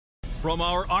From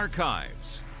our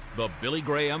archives, the Billy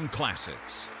Graham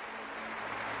Classics.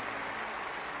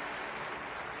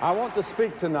 I want to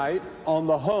speak tonight on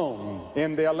the home.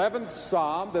 In the 11th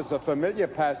Psalm, there's a familiar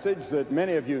passage that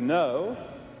many of you know.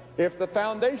 If the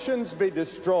foundations be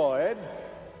destroyed,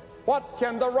 what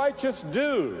can the righteous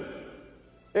do?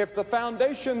 If the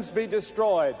foundations be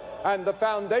destroyed, and the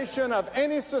foundation of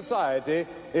any society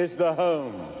is the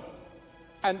home.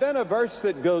 And then a verse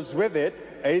that goes with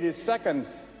it, 82nd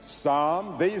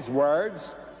Psalm, these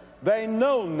words, they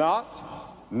know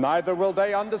not, neither will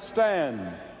they understand.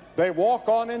 They walk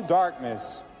on in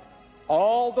darkness.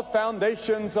 All the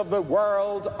foundations of the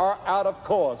world are out of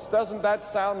course. Doesn't that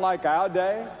sound like our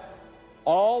day?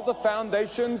 All the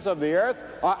foundations of the earth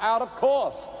are out of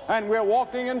course, and we're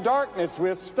walking in darkness.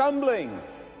 We're stumbling.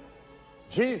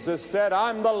 Jesus said,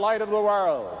 I'm the light of the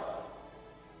world,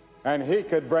 and he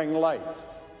could bring light.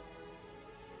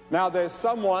 Now, there's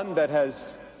someone that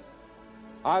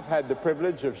I've had the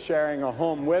privilege of sharing a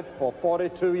home with for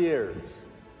 42 years.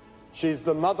 She's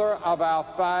the mother of our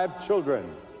 5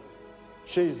 children.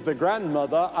 She's the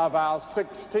grandmother of our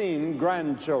 16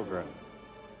 grandchildren.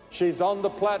 She's on the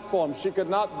platform. She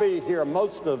could not be here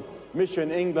most of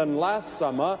Mission England last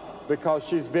summer because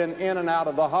she's been in and out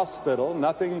of the hospital.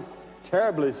 Nothing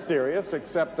terribly serious,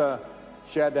 except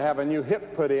she had to have a new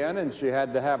hip put in, and she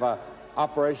had to have an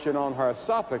operation on her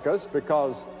esophagus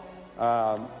because,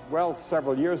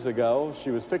 several years ago,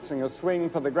 she was fixing a swing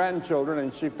for the grandchildren,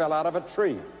 and she fell out of a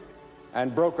tree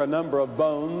and broke a number of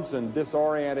bones and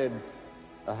disoriented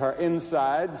her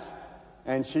insides.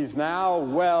 And she's now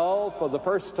well for the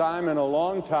first time in a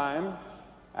long time,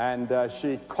 and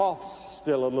she coughs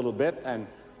still a little bit. And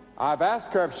I've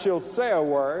asked her if she'll say a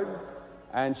word,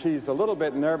 and she's a little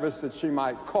bit nervous that she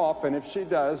might cough, and if she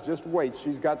does, just wait.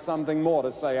 She's got something more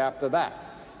to say after that.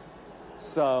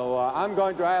 So I'm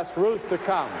going to ask Ruth to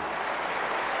come.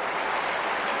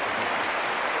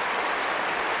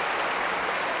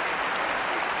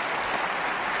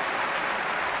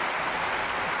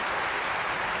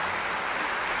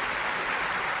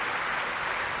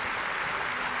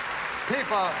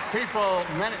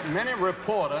 Many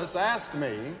reporters ask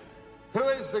me, who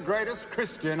is the greatest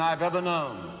Christian I've ever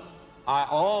known? I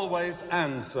always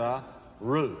answer,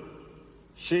 Ruth.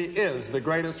 She is the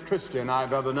greatest Christian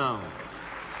I've ever known.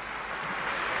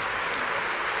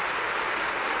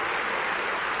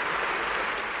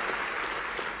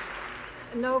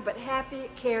 No, but happy,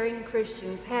 caring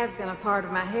Christians have been a part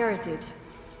of my heritage.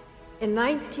 In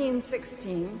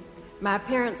 1916, my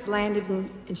parents landed in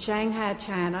Shanghai,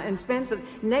 China, and spent the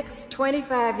next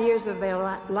 25 years of their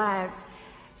lives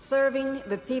serving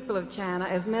the people of China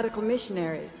as medical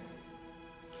missionaries.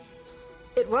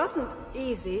 It wasn't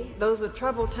easy. Those were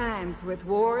troubled times with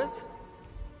wars,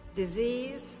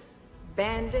 disease,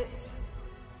 bandits,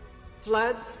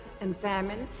 floods, and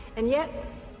famine, and yet,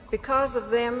 because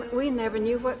of them, we never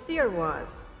knew what fear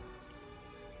was.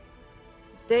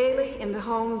 Daily in the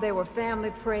home, there were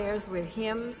family prayers with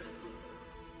hymns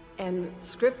and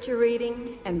scripture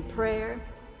reading and prayer.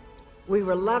 We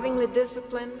were lovingly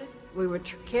disciplined. We were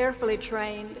carefully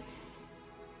trained.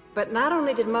 But not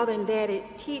only did Mother and Daddy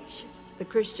teach the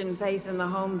Christian faith in the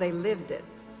home, they lived it.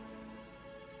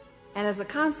 And as a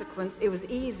consequence, it was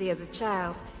easy as a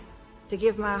child to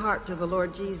give my heart to the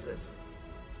Lord Jesus.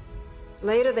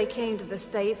 Later, they came to the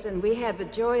States, and we had the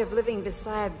joy of living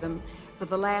beside them for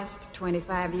the last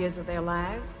 25 years of their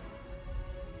lives.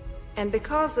 And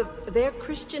because of their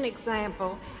Christian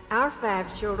example, our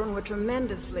 5 children were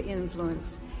tremendously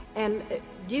influenced. And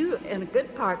due in a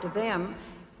good part to them,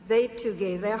 they too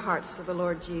gave their hearts to the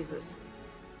Lord Jesus.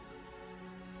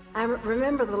 I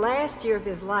remember the last year of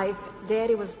his life,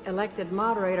 Daddy was elected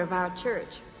moderator of our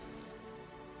church.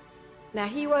 Now,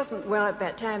 he wasn't well at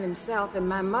that time himself, and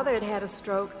my mother had had a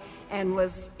stroke and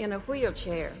was in a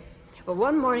wheelchair. But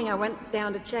one morning I went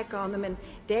down to check on them, and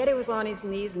Daddy was on his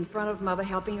knees in front of Mother,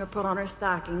 helping her put on her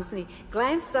stockings, and he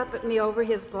glanced up at me over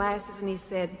his glasses and he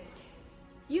said,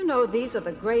 "You know, these are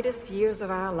the greatest years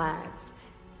of our lives.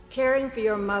 Caring for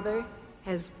your mother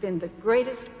has been the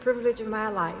greatest privilege of my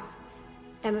life."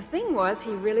 And the thing was,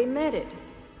 he really meant it.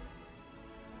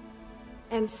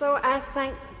 And so I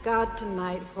thank God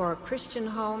tonight for a Christian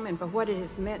home and for what it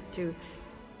has meant to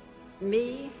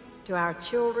me, to our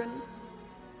children.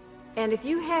 And if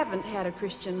you haven't had a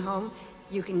Christian home,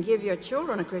 you can give your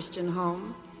children a Christian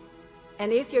home.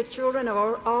 And if your children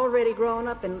are already grown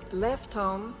up and left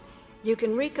home, you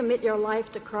can recommit your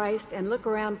life to Christ and look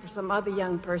around for some other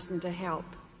young person to help.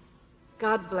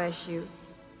 God bless you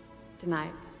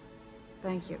tonight.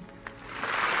 Thank you.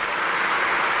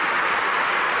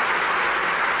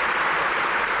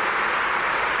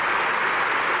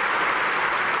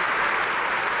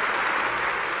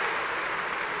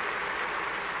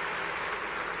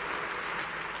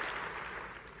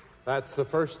 That's the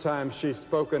first time she's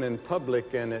spoken in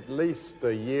public in at least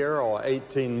a year or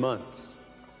 18 months.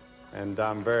 And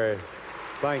I'm very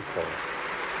thankful.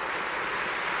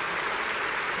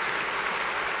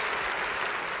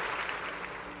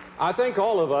 I think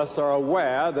all of us are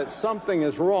aware that something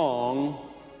is wrong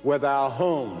with our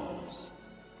homes.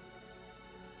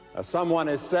 Someone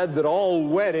has said that all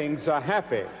weddings are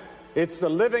happy. It's the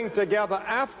living together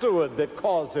afterward that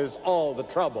causes all the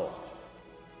trouble.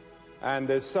 And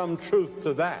there's some truth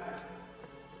to that.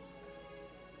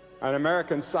 An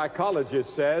American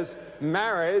psychologist says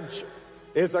marriage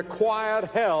is a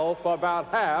quiet hell for about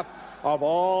half of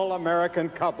all American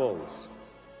couples.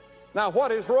 Now,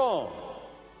 what is wrong?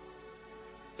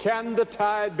 Can the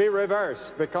tide be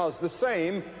reversed? Because the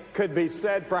same could be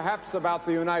said perhaps about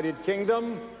the United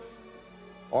Kingdom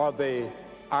or the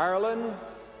Ireland,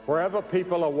 wherever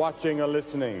people are watching or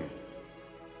listening.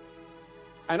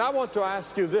 And I want to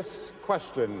ask you this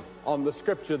question on the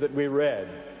scripture that we read.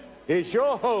 Is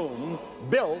your home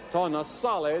built on a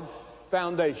solid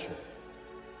foundation?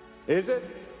 Is it?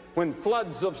 When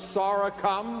floods of sorrow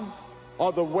come,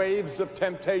 or the waves of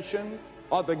temptation,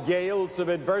 or the gales of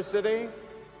adversity,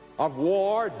 of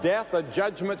war, death, or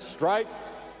judgment strike,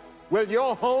 will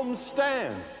your home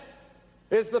stand?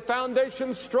 Is the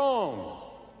foundation strong?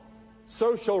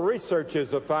 Social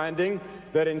researchers are finding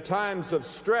that in times of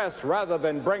stress, rather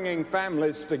than bringing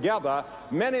families together,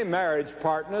 many marriage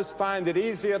partners find it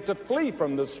easier to flee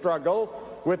from the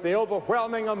struggle with the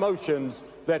overwhelming emotions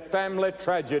that family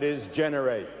tragedies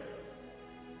generate.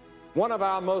 One of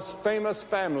our most famous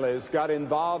families got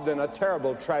involved in a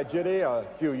terrible tragedy a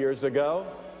few years ago.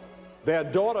 Their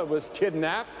daughter was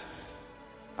kidnapped,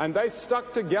 and they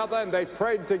stuck together, and they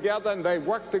prayed together, and they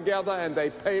worked together, and they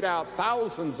paid out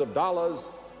thousands of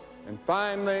dollars, and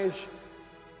finally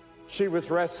she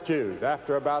was rescued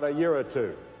after about a year or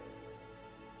two.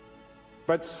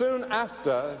 But soon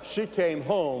after she came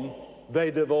home, they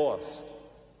divorced.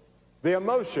 The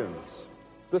emotions,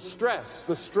 the stress,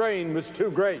 the strain was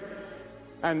too great,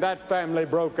 and that family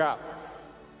broke up.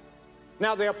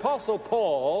 Now, the Apostle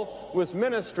Paul was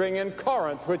ministering in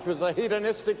Corinth, which was a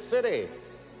hedonistic city,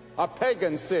 a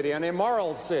pagan city, an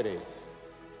immoral city.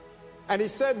 And he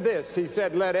said this, he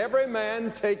said, "Let every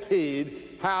man take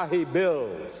heed how he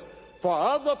builds. For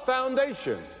other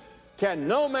foundation can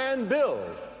no man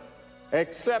build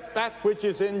except that which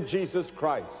is in Jesus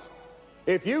Christ."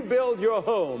 If you build your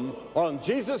home on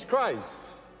Jesus Christ,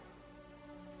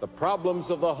 the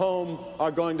problems of the home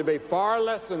are going to be far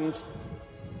lessened,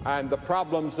 and the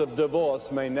problems of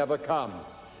divorce may never come.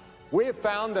 We have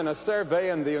found in a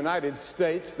survey in the United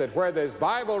States that where there's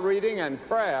Bible reading and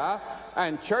prayer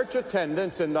and church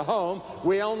attendance in the home,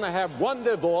 we only have one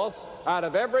divorce out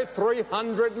of every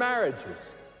 300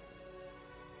 marriages.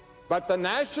 But the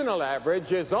national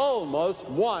average is almost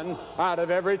 1 out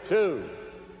of every 2,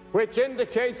 which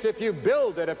indicates if you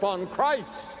build it upon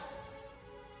Christ,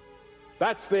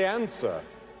 that's the answer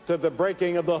to the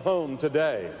breaking of the home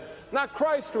today. Now,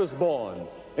 Christ was born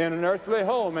in an earthly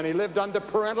home, and he lived under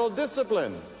parental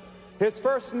discipline. His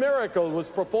first miracle was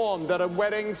performed at a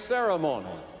wedding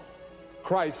ceremony.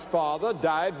 Christ's father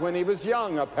died when he was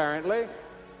young, apparently.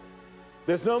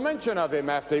 There's no mention of him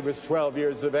after he was 12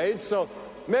 years of age, so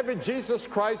maybe Jesus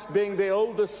Christ, being the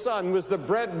oldest son, was the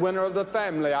breadwinner of the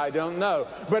family, I don't know.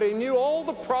 But he knew all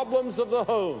the problems of the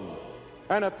home.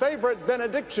 And a favorite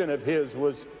benediction of his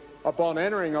was, upon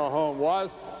entering a home,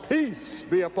 was, "Peace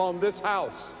be upon this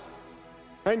house."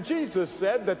 And Jesus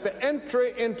said that the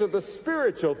entry into the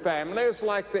spiritual family is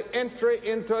like the entry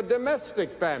into a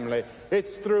domestic family.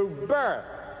 It's through birth.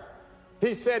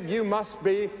 He said you must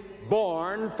be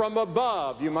born from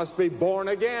above. You must be born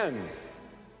again.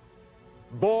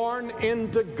 Born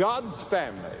into God's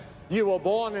family. You were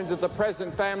born into the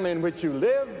present family in which you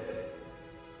live,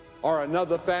 or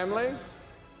another family,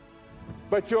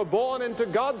 but you're born into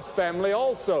God's family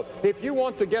also. If you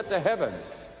want to get to heaven,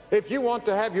 if you want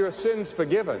to have your sins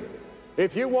forgiven,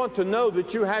 if you want to know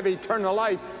that you have eternal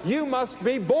life, you must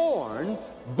be born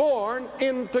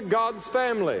into God's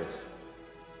family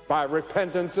by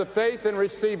repentance of faith and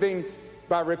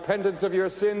by repentance of your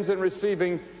sins and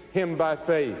receiving him by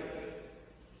faith.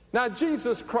 Now,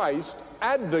 Jesus Christ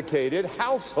advocated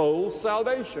household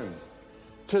salvation.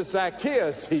 To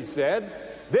Zacchaeus, he said,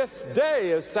 "This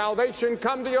day is salvation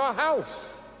come to your house."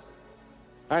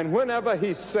 And whenever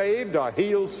he saved or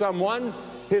healed someone,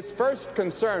 his first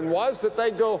concern was that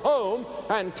they go home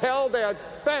and tell their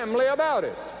family about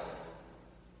it.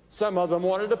 Some of them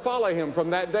wanted to follow him from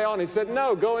that day on. He said,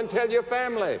 "No, go and tell your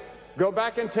family. Go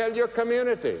back and tell your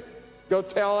community. Go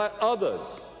tell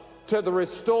others." to the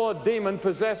restored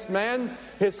demon-possessed man,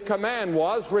 his command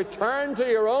was, return to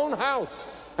your own house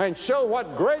and show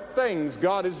what great things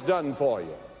God has done for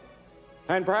you.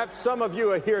 And perhaps some of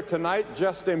you are here tonight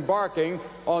just embarking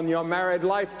on your married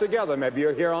life together. Maybe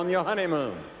you're here on your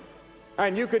honeymoon.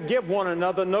 And you could give one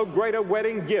another no greater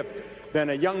wedding gift than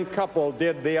a young couple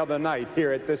did the other night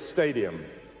here at this stadium.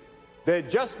 They'd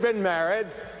just been married,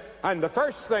 and the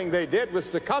first thing they did was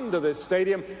to come to this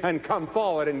stadium and come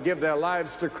forward and give their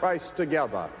lives to Christ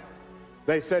together.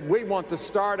 They said, we want to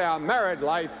start our married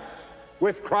life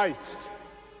with Christ.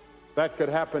 That could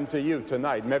happen to you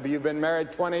tonight. Maybe you've been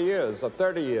married 20 years or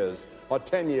 30 years or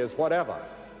 10 years, whatever,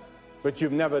 but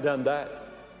you've never done that.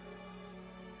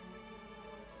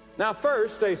 Now,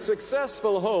 first, a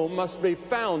successful home must be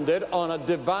founded on a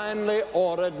divinely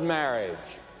ordered marriage.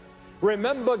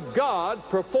 Remember, God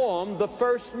performed the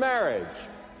first marriage.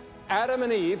 Adam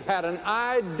and Eve had an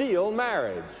ideal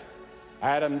marriage.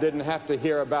 Adam didn't have to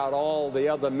hear about all the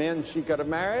other men she could have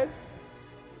married.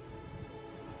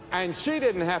 And she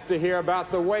didn't have to hear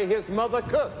about the way his mother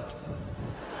cooked.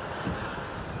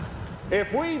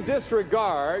 If we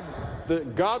disregard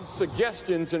God's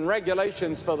suggestions and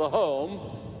regulations for the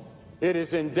home, it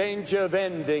is in danger of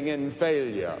ending in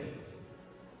failure.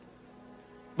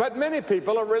 But many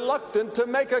people are reluctant to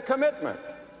make a commitment.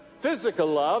 Physical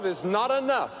love is not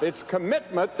enough. It's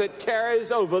commitment that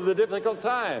carries over the difficult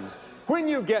times. When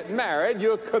you get married,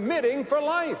 you're committing for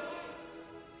life.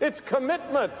 It's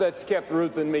commitment that's kept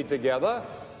Ruth and me together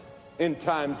in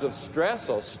times of stress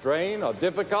or strain or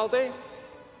difficulty.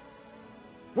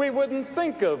 We wouldn't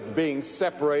think of being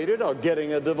separated or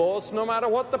getting a divorce no matter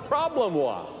what the problem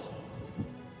was.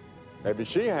 Maybe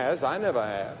she has, I never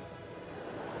have.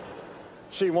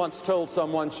 She once told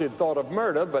someone she'd thought of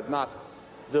murder, but not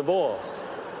divorce.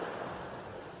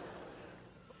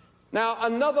 Now,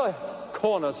 another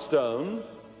cornerstone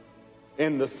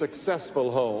in the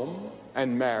successful home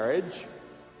and marriage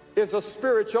is a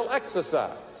spiritual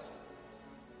exercise.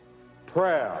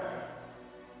 Prayer,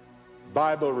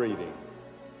 Bible reading,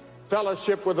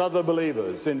 fellowship with other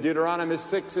believers. In Deuteronomy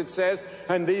 6 it says,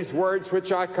 and these words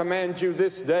which I command you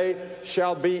this day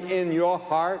shall be in your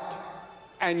heart,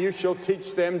 and you shall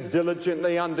teach them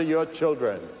diligently unto your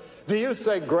children. Do you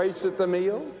say grace at the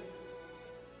meal?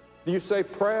 Do you say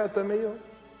prayer at the meal?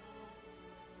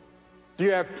 Do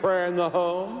you have prayer in the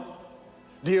home?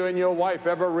 Do you and your wife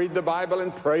ever read the Bible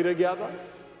and pray together?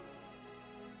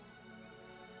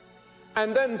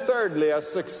 And then thirdly, a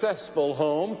successful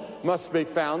home must be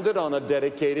founded on a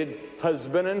dedicated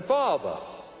husband and father,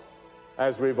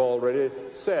 as we've already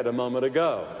said a moment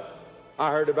ago.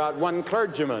 I heard about one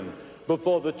clergyman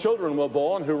before the children were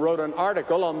born who wrote an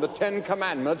article on the 10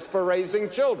 Commandments for raising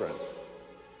children.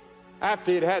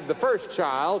 After he'd had the first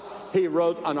child, he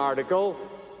wrote an article,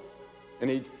 and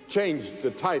he changed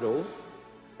the title,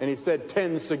 and he said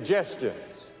 10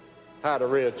 suggestions how to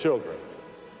rear children.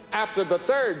 After the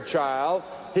third child,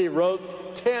 he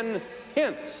wrote 10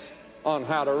 hints on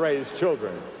how to raise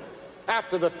children.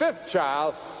 After the fifth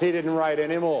child, he didn't write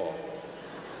any more.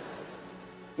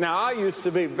 Now, I used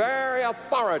to be very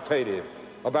authoritative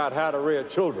about how to rear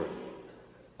children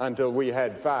until we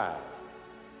had 5.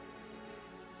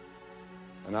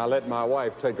 And I let my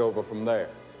wife take over from there.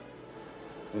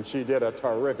 And she did a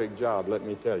terrific job, let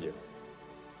me tell you.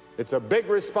 It's a big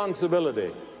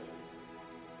responsibility.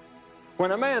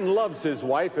 When a man loves his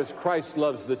wife as Christ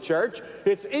loves the church,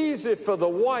 it's easy for the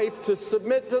wife to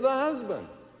submit to the husband.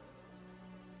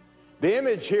 The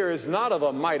image here is not of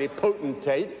a mighty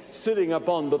potentate sitting up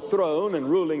on the throne and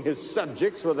ruling his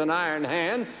subjects with an iron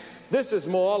hand. This is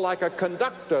more like a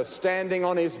conductor standing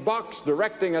on his box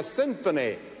directing a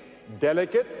symphony,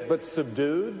 delicate but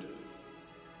subdued.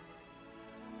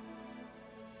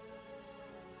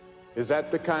 Is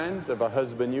that the kind of a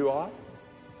husband you are?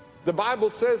 The Bible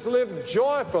says, live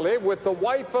joyfully with the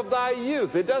wife of thy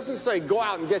youth. It doesn't say go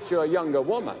out and get you a younger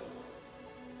woman.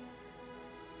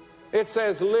 It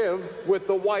says live with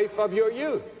the wife of your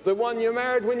youth, the one you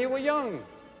married when you were young.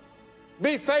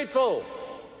 Be faithful.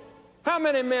 How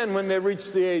many men, when they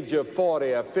reach the age of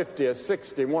 40 or 50 or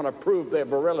 60, want to prove their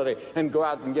virility and go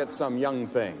out and get some young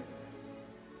thing?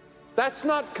 That's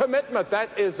not commitment.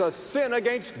 That is a sin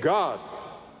against God.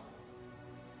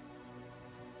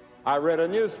 I read a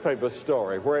newspaper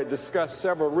story where it discussed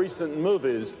several recent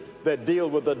movies that deal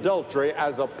with adultery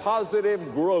as a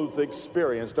positive growth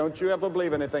experience. Don't you ever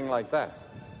believe anything like that?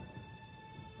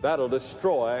 That'll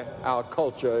destroy our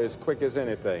culture as quick as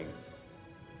anything.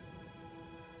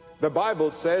 The Bible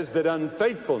says that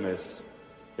unfaithfulness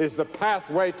is the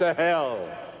pathway to hell.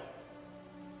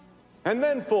 And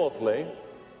then fourthly,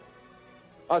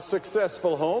 A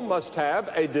successful home must have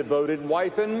a devoted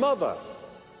wife and mother.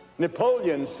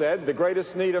 Napoleon said the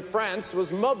greatest need of France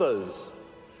was mothers.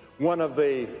 One of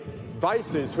the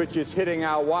vices which is hitting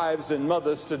our wives and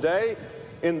mothers today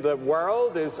in the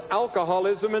world is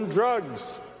alcoholism and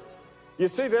drugs. You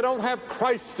see, they don't have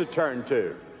Christ to turn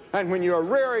to. And when you're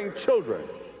rearing children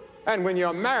and when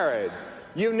you're married,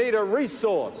 you need a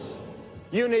resource.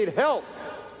 You need help.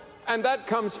 And that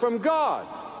comes from God,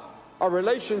 a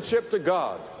relationship to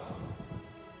God.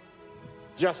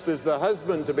 Just as the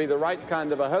husband, to be the right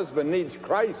kind of a husband, needs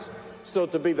Christ, so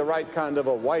to be the right kind of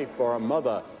a wife or a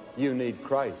mother, you need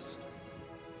Christ.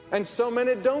 And so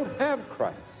many don't have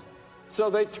Christ, so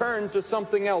they turn to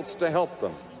something else to help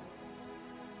them.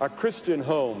 A Christian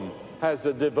home has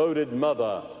a devoted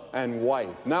mother and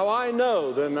wife. Now, I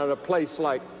know that in a place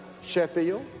like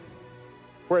Sheffield,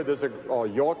 where there's or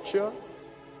Yorkshire,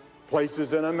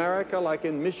 places in America like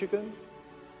in Michigan,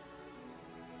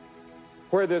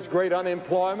 where there's great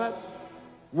unemployment,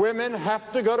 women have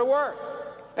to go to work.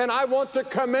 And I want to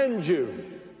commend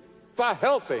you for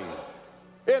helping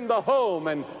in the home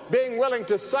and being willing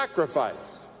to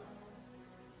sacrifice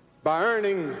by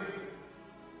earning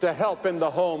to help in the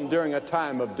home during a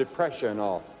time of depression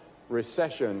or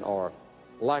recession or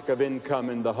lack of income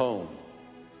in the home.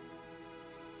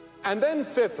 And then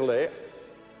fifthly,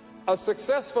 a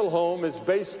successful home is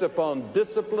based upon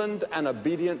disciplined and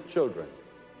obedient children.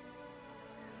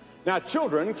 Now,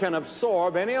 children can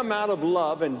absorb any amount of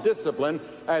love and discipline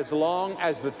as long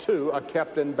as the two are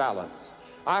kept in balance.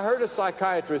 I heard a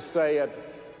psychiatrist say at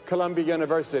Columbia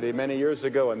University many years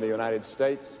ago in the United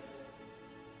States,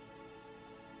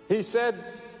 he said,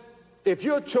 if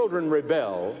your children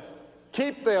rebel,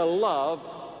 keep their love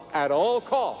at all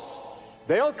costs.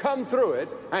 They'll come through it,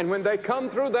 and when they come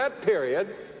through that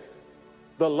period,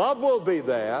 the love will be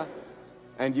there,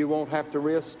 and you won't have to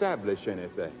reestablish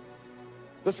anything.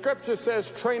 The scripture says,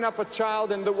 train up a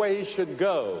child in the way he should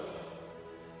go.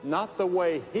 Not the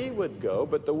way he would go,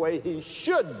 but the way he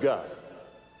should go.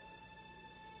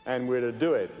 And we're to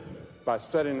do it by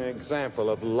setting an example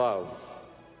of love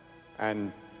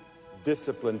and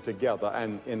discipline together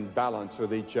and in balance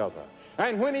with each other.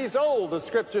 And when he's old, the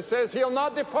scripture says he'll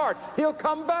not depart. He'll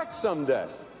come back someday.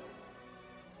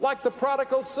 Like the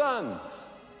prodigal son.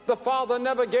 The father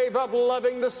never gave up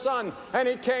loving the son, and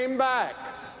he came back.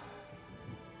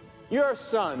 Your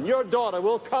son, your daughter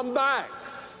will come back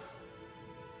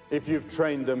if you've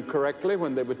trained them correctly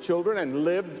when they were children and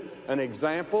lived an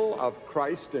example of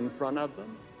Christ in front of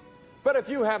them. But if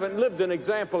you haven't lived an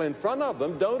example in front of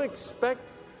them, don't expect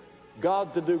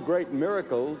God to do great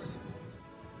miracles.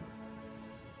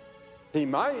 He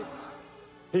might.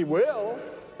 He will,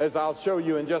 as I'll show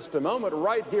you in just a moment,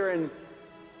 right here in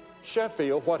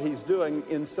Sheffield, what he's doing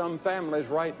in some families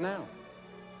right now.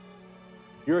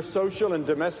 Your social and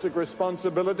domestic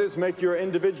responsibilities make your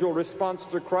individual response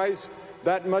to Christ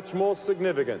that much more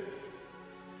significant.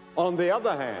 On the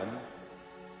other hand,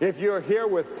 if you're here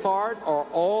with part or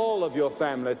all of your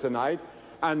family tonight,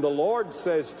 and the Lord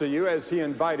says to you, as he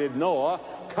invited Noah,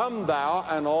 come thou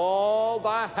and all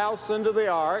thy house into the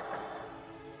ark,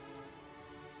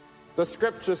 the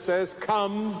scripture says,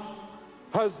 come,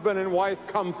 husband and wife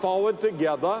come forward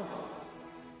together,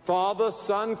 father,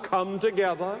 son, come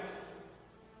together,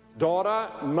 daughter,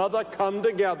 mother, come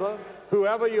together.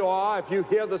 Whoever you are, if you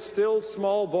hear the still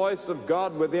small voice of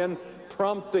God within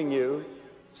prompting you,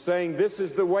 saying, this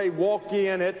is the way, walk ye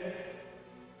in it,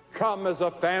 come as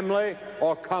a family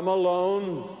or come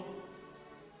alone,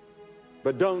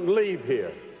 but don't leave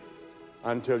here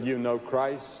until you know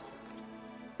Christ,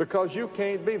 because you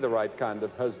can't be the right kind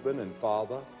of husband and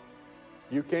father.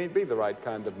 You can't be the right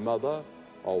kind of mother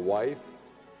or wife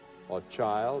or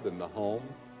child in the home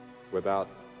without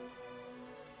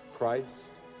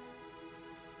Christ.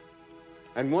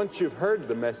 And once you've heard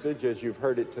the message as you've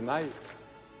heard it tonight,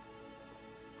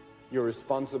 your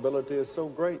responsibility is so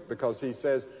great, because he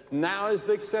says, now is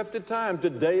the accepted time.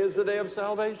 Today is the day of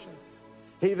salvation.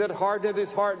 He that hardeneth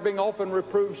his heart, being often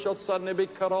reproved, shall suddenly be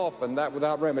cut off, and that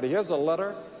without remedy. Here's a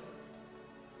letter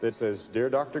that says, Dear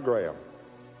Dr. Graham,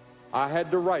 I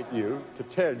had to write you to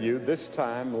tell you this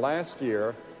time last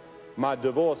year my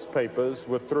divorce papers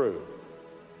were through.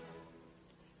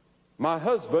 My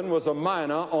husband was a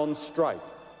miner on strike.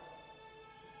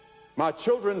 My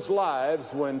children's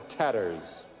lives were in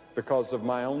tatters because of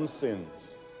my own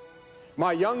sins.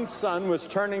 My young son was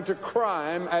turning to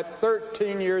crime at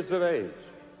 13 years of age.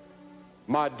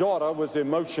 My daughter was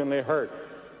emotionally hurt,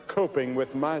 coping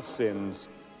with my sins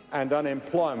and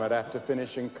unemployment after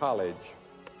finishing college.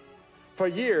 For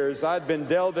years, I'd been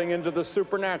delving into the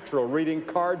supernatural, reading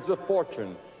cards of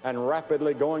fortune and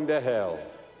rapidly going to hell.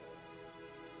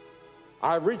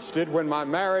 I reached it when my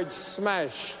marriage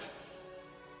smashed,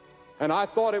 and I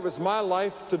thought it was my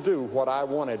life to do what I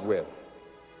wanted with.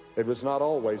 It was not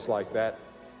always like that.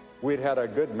 We'd had a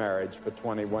good marriage for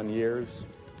 21 years.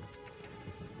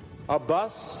 A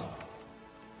bus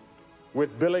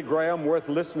with Billy Graham worth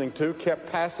listening to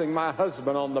kept passing my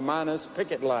husband on the miners'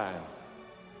 picket line.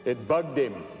 It bugged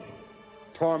him,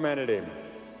 tormented him,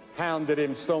 hounded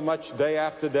him so much day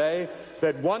after day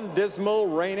that one dismal,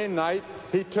 rainy night,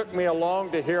 he took me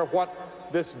along to hear what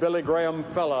this Billy Graham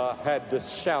fella had to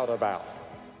shout about.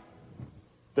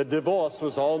 The divorce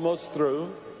was almost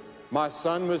through. My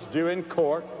son was due in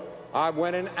court. I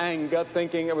went in anger,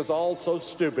 thinking it was all so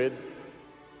stupid.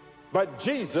 But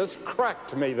Jesus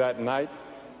cracked me that night.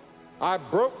 I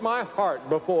broke my heart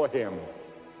before him.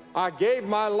 I gave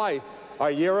my life a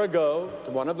year ago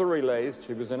to one of the relays.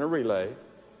 She was in a relay.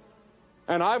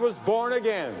 And I was born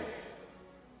again.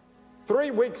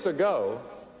 3 weeks ago,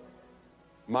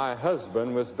 my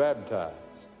husband was baptized.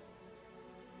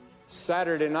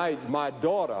 Saturday night, my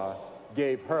daughter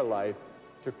gave her life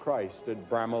to Christ at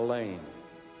Bramall Lane.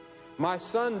 My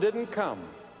son didn't come,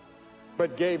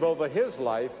 but gave over his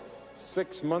life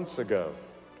 6 months ago.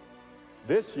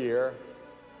 This year,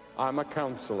 I'm a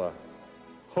counselor,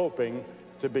 hoping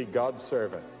to be God's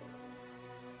servant.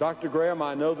 Dr. Graham,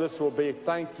 I know this will be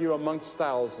thank you amongst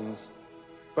thousands,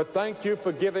 but thank you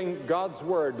for giving God's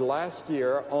word last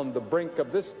year on the brink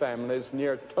of this family's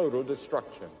near total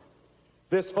destruction.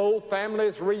 This whole family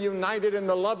is reunited in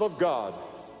the love of God.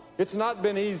 It's not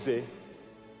been easy.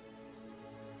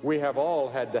 We have all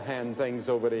had to hand things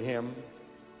over to him,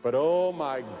 but oh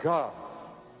my God,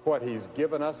 what he's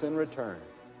given us in return.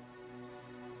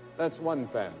 That's one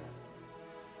family.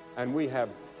 And we have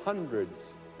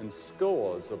hundreds and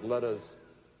scores of letters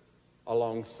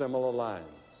along similar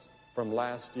lines from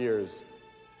last year's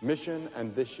mission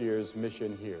and this year's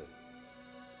mission here.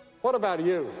 What about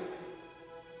you?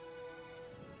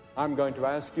 I'm going to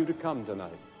ask you to come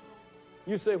tonight.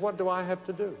 You say, what do I have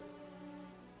to do?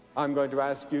 I'm going to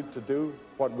ask you to do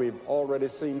what we've already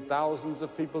seen thousands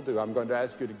of people do. I'm going to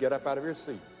ask you to get up out of your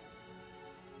seat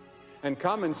and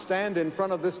come and stand in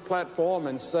front of this platform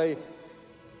and say,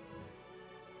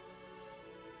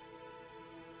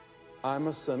 I'm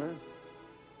a sinner.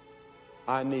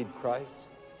 I need Christ.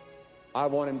 I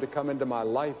want him to come into my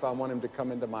life. I want him to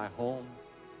come into my home.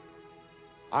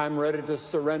 I'm ready to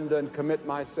surrender and commit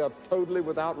myself totally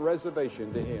without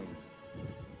reservation to him.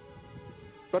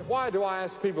 But why do I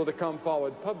ask people to come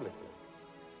forward publicly?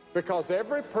 Because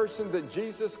every person that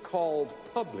Jesus called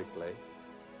publicly,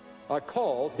 he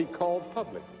called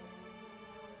publicly.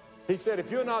 He said,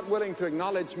 if you're not willing to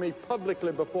acknowledge me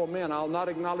publicly before men, I'll not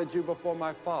acknowledge you before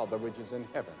my Father which is in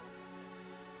heaven.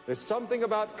 There's something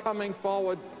about coming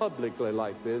forward publicly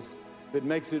like this that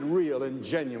makes it real and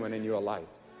genuine in your life.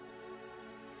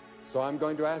 So I'm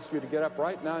going to ask you to get up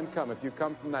right now and come. If you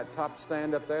come from that top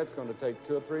stand up there, it's going to take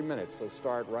 2 or 3 minutes, so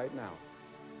start right now.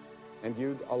 And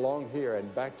you along here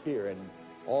and back here and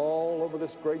all over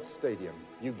this great stadium,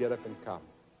 you get up and come.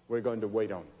 We're going to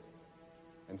wait on you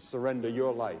and surrender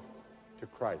your life to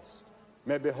Christ.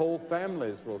 Maybe whole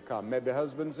families will come. Maybe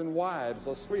husbands and wives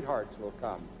or sweethearts will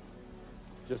come.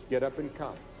 Just get up and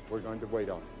come. We're going to wait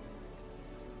on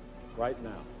you right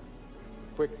now,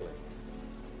 quickly.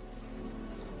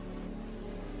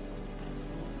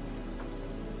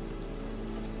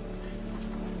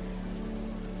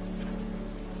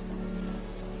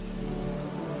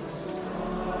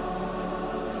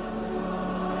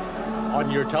 On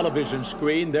your television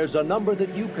screen, there's a number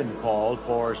that you can call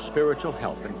for spiritual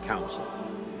help and counsel.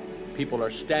 People are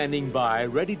standing by,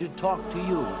 ready to talk to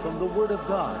you from the Word of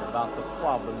God about the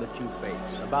problem that you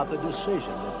face, about the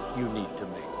decision that you need to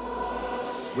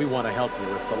make. We want to help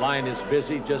you. If the line is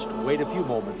busy, just wait a few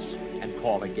moments and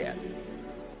call again.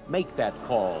 Make that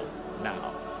call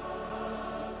now.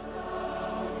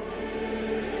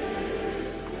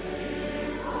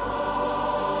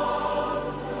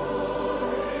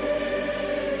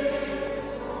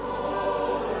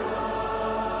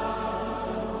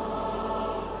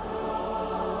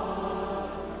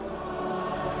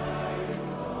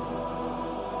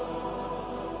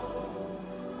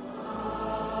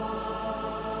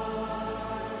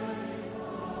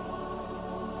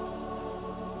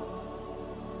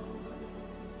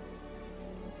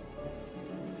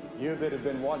 You that have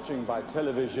been watching by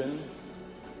television,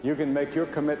 you can make your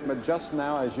commitment just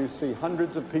now as you see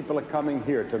hundreds of people are coming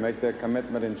here to make their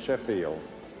commitment in Sheffield,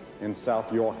 in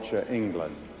South Yorkshire,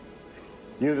 England.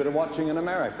 You that are watching in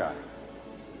America,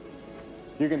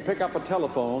 you can pick up a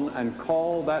telephone and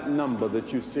call that number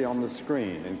that you see on the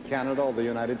screen in Canada or the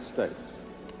United States.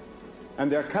 And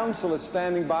their counsel is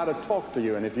standing by to talk to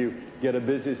you. And if you get a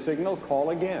busy signal, call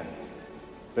again.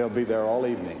 They'll be there all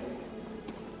evening.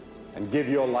 And give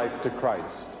your life to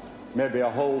Christ. Maybe a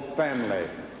whole family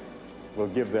will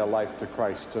give their life to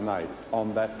Christ tonight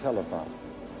on that telephone.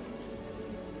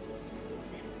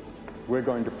 We're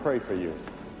going to pray for you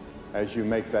as you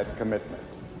make that commitment.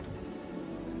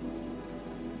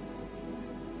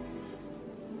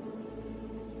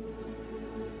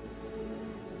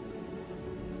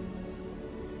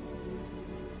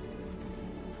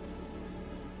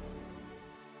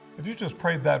 If you just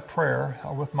prayed that prayer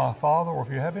with my Father, or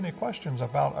if you have any questions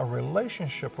about a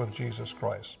relationship with Jesus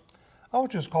Christ, I would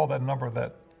just call that number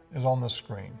that is on the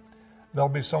screen. There'll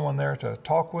be someone there to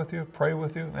talk with you, pray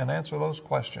with you, and answer those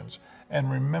questions.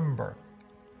 And remember,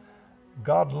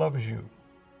 God loves you.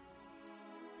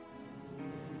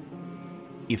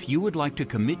 If you would like to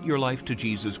commit your life to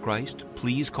Jesus Christ,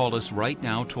 please call us right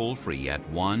now toll-free at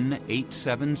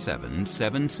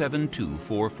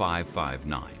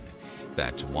 1-877-772-4559.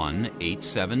 That's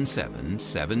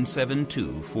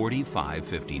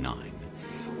 1-877-772-4559.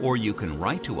 Or you can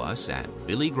write to us at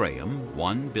Billy Graham,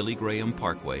 1 Billy Graham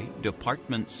Parkway,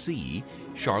 Department C,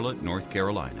 Charlotte, North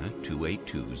Carolina,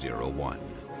 28201.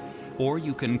 Or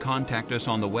you can contact us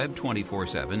on the web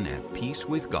 24/7 at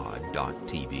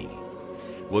peacewithgod.tv.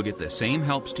 We'll get the same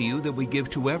helps to you that we give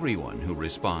to everyone who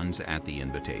responds at the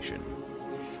invitation.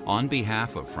 On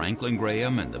behalf of Franklin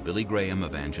Graham and the Billy Graham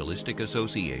Evangelistic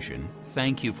Association,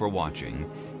 thank you for watching,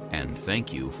 and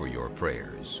thank you for your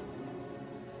prayers.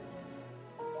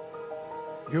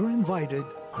 You're invited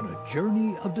on a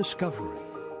journey of discovery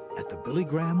at the Billy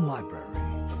Graham Library.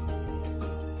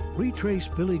 Retrace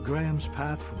Billy Graham's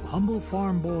path from humble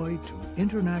farm boy to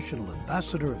international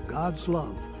ambassador of God's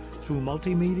love through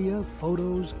multimedia,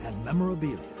 photos, and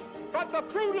memorabilia. But the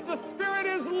fruit of the Spirit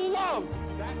is love.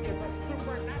 That is a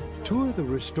supernatural. Tour the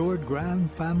restored Graham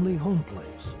family home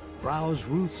place, browse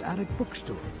Ruth's attic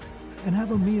bookstore, and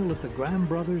have a meal at the Graham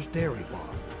Brothers Dairy Bar.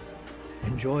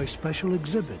 Enjoy special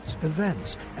exhibits,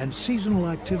 events, and seasonal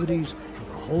activities for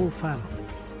the whole family.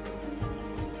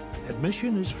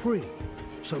 Admission is free,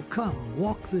 so come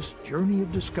walk this journey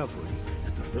of discovery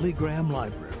at the Billy Graham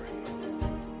Library.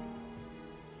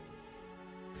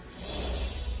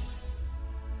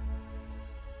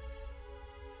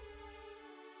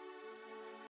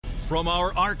 From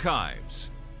our archives,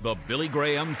 the Billy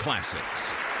Graham Classics.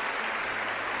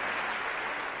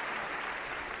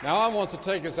 Now I want to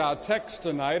take as our text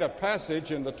tonight a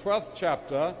passage in the 12th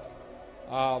chapter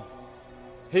of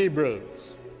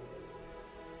Hebrews.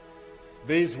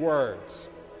 These words,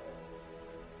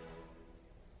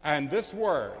 "And this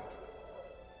word,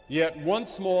 yet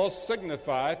once more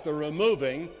signifieth the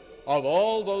removing of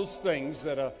all those things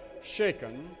that are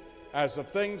shaken, as of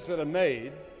things that are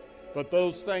made, but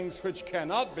those things which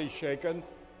cannot be shaken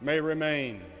may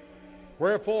remain.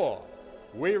 Wherefore,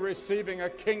 we receiving a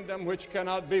kingdom which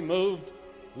cannot be moved,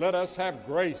 let us have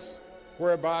grace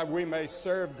whereby we may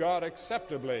serve God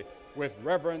acceptably with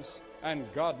reverence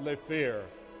and godly fear.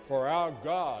 For our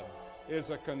God is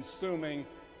a consuming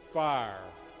fire."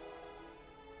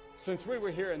 Since we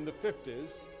were here in the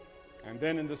 50s and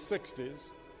then in the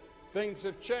 60s, things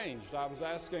have changed. I was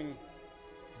asking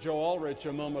Joe Ulrich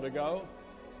a moment ago,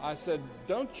 I said,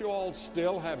 "Don't you all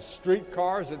still have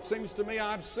streetcars? It seems to me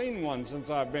I've seen one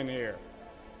since I've been here."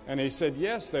 And he said,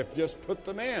 "Yes, they've just put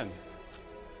them in."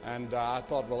 And I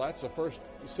thought, well, that's the first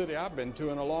city I've been to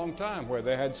in a long time where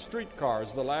they had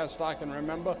streetcars. The last I can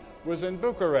remember was in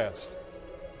Bucharest.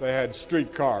 They had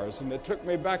streetcars, and it took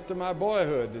me back to my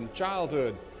boyhood and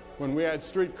childhood when we had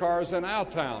streetcars in our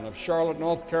town of Charlotte,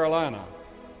 North Carolina.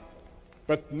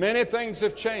 But many things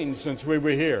have changed since we were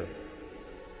here.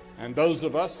 And those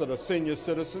of us that are senior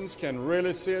citizens can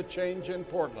really see a change in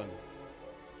Portland.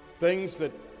 Things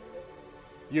that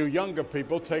you younger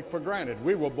people take for granted.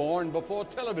 We were born before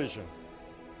television,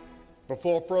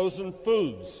 before frozen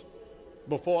foods,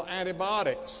 before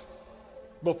antibiotics,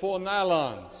 before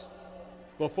nylons,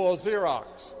 before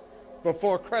Xerox,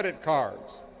 before credit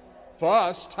cards. For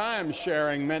us, time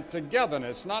sharing meant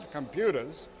togetherness, not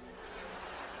computers.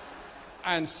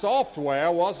 And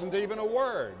software wasn't even a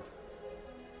word.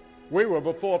 We were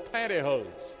before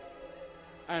pantyhose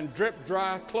and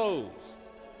drip-dry clothes,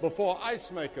 before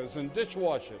ice makers and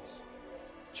dishwashers,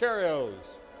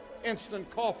 Cheerios, instant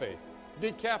coffee,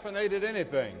 decaffeinated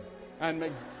anything,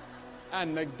 and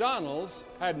McDonald's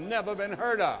had never been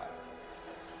heard of.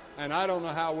 And I don't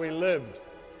know how we lived.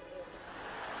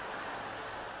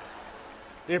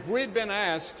 If we'd been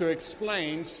asked to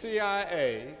explain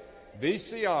CIA,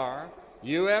 VCR,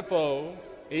 UFO,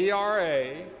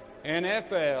 ERA,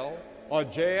 NFL, or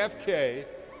JFK,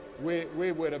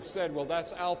 we would have said, well,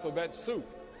 that's alphabet soup.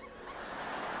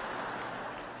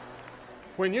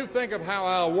 When you think of how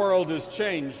our world has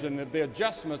changed and the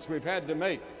adjustments we've had to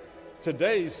make,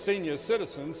 today's senior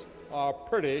citizens are a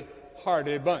pretty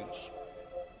hardy bunch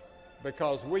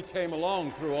because we came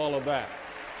along through all of that.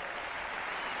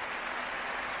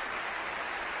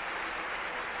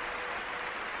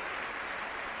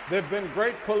 There have been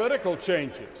great political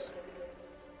changes.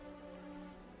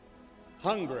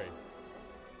 Hungary.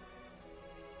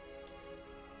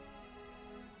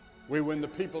 We were in the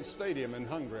People's Stadium in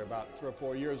Hungary about 3 or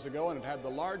 4 years ago, and it had the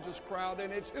largest crowd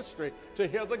in its history to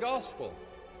hear the gospel.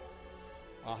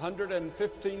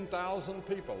 115,000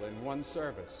 people in one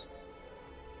service.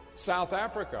 South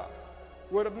Africa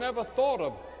would have never thought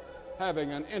of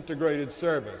having an integrated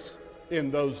service in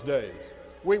those days.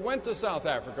 We went to South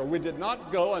Africa. We did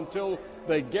not go until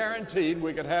they guaranteed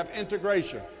we could have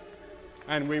integration.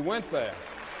 And we went there.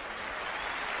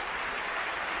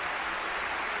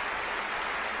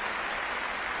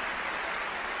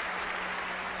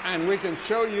 And we can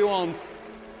show you on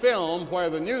film where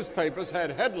the newspapers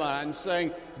had headlines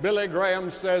saying, Billy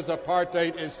Graham says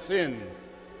apartheid is sin.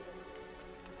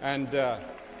 And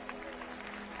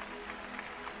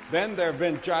then there have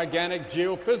been gigantic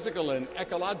geophysical and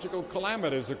ecological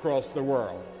calamities across the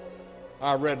world.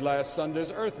 I read last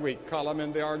Sunday's Earth Week column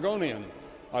in the Argonian,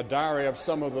 a diary of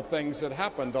some of the things that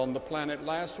happened on the planet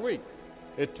last week.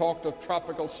 It talked of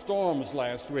tropical storms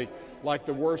last week, like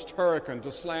the worst hurricane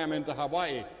to slam into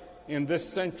Hawaii in this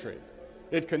century.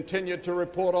 It continued to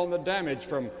report on the damage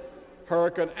from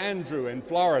Hurricane Andrew in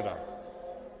Florida.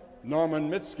 Norman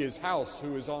Mitzke's house,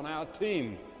 who is on our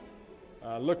team,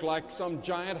 looked like some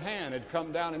giant hand had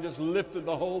come down and just lifted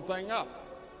the whole thing up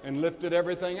and lifted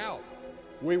everything out.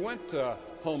 We went to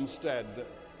Homestead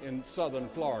in southern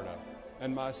Florida,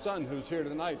 and my son, who's here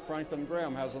tonight, Franklin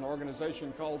Graham, has an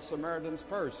organization called Samaritan's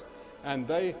Purse, and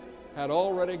they had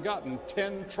already gotten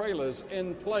 10 trailers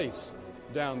in place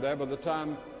down there by the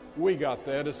time we got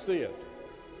there to see it.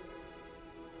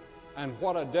 And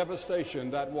what a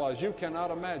devastation that was. You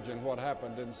cannot imagine what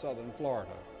happened in southern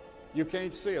Florida. You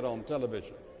can't see it on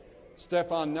television.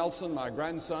 Stefan Nelson, my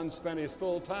grandson, spent his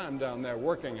full time down there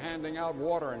working, handing out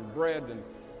water and bread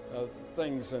and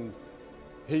things, and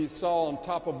he saw on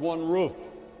top of one roof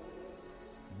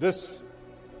this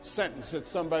sentence that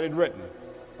somebody had written: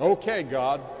 "Okay,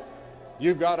 God,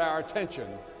 you got our attention.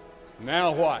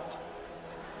 Now what?"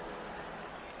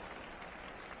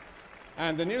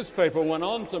 And the newspaper went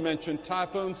on to mention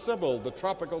Typhoon Sybil, the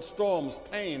tropical storms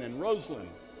Pain and Roseland.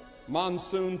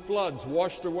 Monsoon floods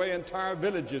washed away entire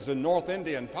villages in North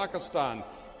India and Pakistan,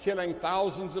 killing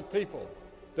thousands of people.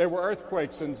 There were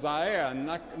earthquakes in Zaire and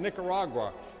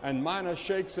Nicaragua, and minor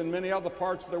shakes in many other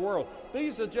parts of the world.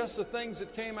 These are just the things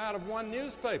that came out of one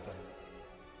newspaper.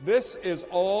 This is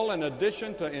all in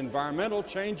addition to environmental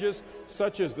changes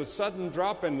such as the sudden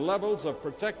drop in levels of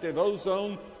protective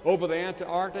ozone over the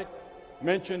Antarctic,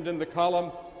 mentioned in the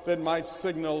column, that might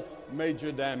signal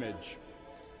major damage.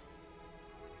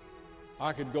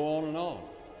 I could go on,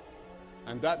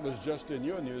 and that was just in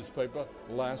your newspaper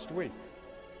last week.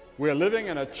 We're living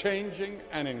in a changing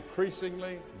and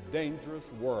increasingly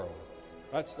dangerous world.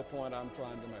 That's the point I'm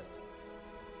trying to make.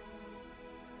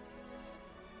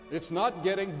 It's not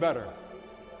getting better.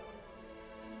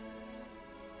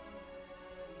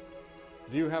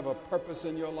 Do you have a purpose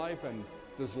in your life, and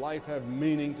does life have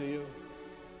meaning to you?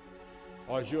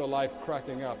 Or is your life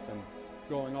cracking up and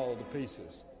going all to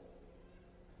pieces?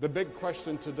 The big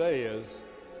question today is,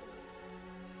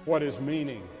 what is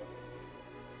meaning?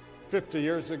 50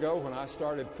 years ago, when I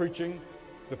started preaching,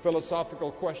 the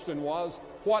philosophical question was,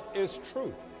 what is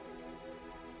truth?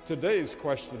 Today's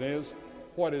question is,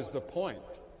 what is the point?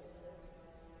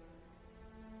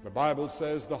 The Bible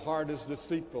says the heart is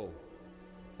deceitful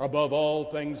above all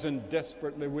things and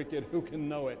desperately wicked. Who can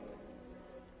know it?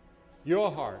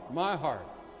 Your heart, my heart,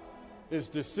 is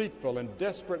deceitful and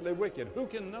desperately wicked. Who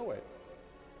can know it?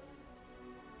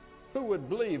 Who would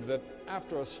believe that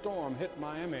after a storm hit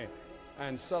Miami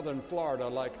and southern Florida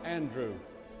like Andrew,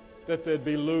 that there'd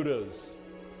be looters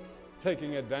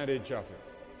taking advantage of it?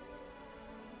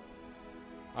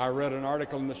 I read an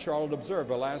article in the Charlotte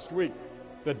Observer last week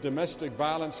that domestic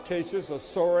violence cases are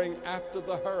soaring after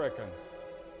the hurricane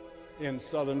in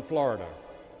southern Florida.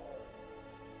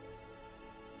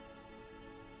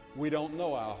 We don't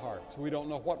know our hearts. We don't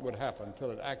know what would happen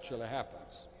until it actually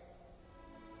happens.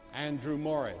 Andrew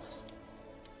Morris,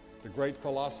 the great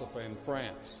philosopher in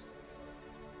France,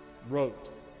 wrote,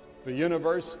 "The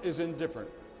universe is indifferent.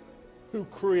 Who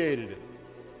created it?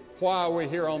 Why are we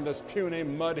here on this puny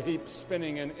mud heap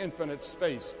spinning in infinite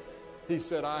space? He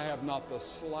said, I have not the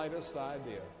slightest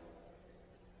idea.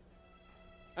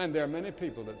 And there are many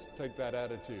people that take that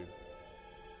attitude.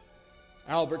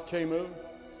 Albert Camus,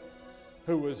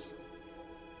 who was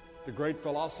the great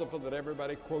philosopher that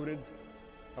everybody quoted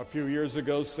a few years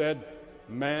ago, said,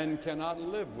 man cannot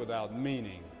live without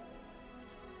meaning.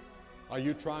 Are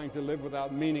you trying to live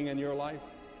without meaning in your life?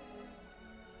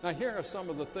 Now, here are some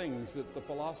of the things that the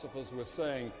philosophers were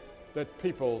saying that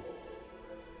people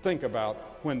think about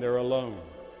when they're alone.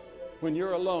 When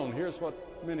you're alone, here's what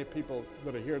many people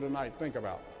that are here tonight think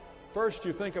about. First,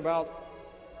 you think about,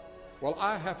 well,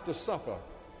 I have to suffer.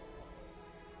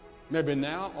 Maybe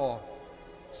now or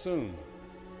soon.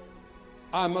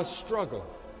 I must struggle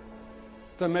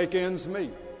to make ends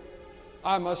meet.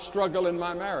 I must struggle in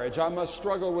my marriage. I must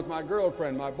struggle with my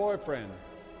girlfriend, my boyfriend,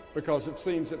 because it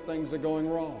seems that things are going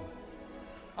wrong.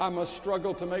 I must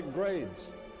struggle to make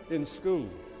grades in school.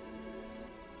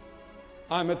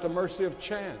 I'm at the mercy of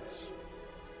chance.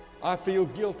 I feel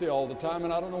guilty all the time,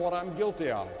 and I don't know what I'm guilty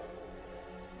of.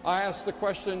 I ask the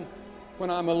question when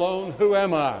I'm alone, who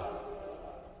am I?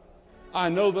 I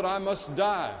know that I must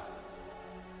die,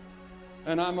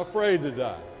 and I'm afraid to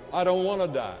die. I don't want to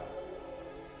die,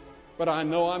 but I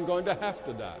know I'm going to have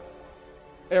to die.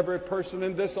 Every person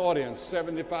in this audience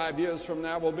 75 years from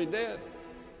now will be dead.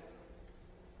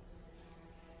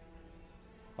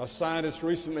 A scientist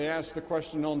recently asked the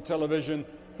question on television,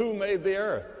 who made the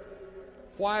earth?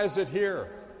 Why is it here?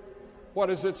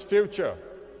 What is its future?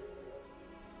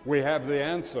 We have the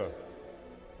answer.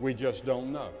 We just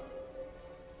don't know.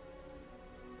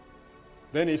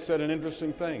 Then he said an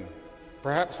interesting thing.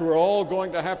 Perhaps we're all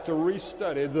going to have to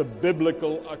restudy the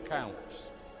biblical accounts.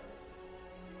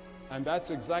 And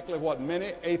that's exactly what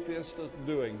many atheists are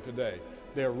doing today.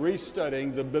 They're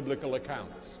restudying the biblical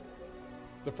accounts.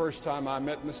 The first time I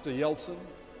met Mr. Yeltsin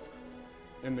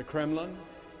in the Kremlin,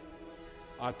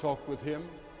 I talked with him,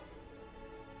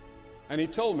 and he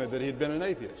told me that he'd been an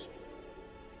atheist.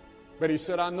 But he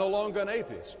said, I'm no longer an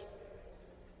atheist.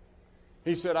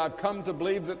 He said, I've come to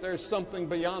believe that there's something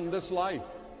beyond this life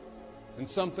and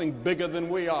something bigger than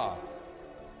we are.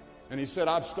 And he said,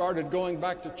 I've started going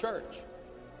back to church.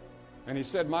 And he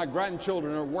said, my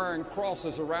grandchildren are wearing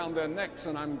crosses around their necks,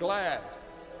 and I'm glad.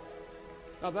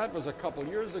 Now, that was a couple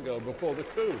years ago, before the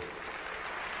coup.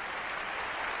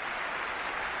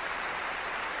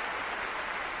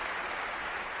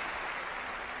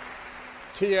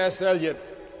 T.S. Eliot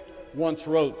once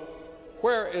wrote,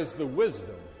 where is the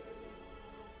wisdom?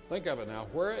 Think of it now.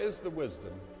 Where is the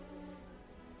wisdom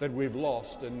that we've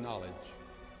lost in knowledge?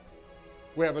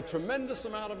 We have a tremendous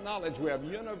amount of knowledge. We have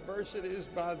universities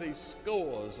by the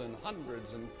scores and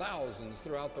hundreds and thousands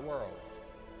throughout the world.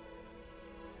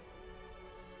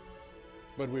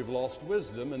 But we've lost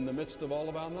wisdom in the midst of all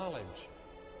of our knowledge.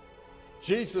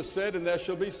 Jesus said, and there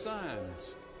shall be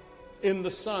signs in the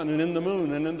sun and in the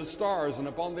moon and in the stars and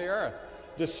upon the earth,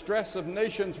 distress of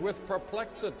nations with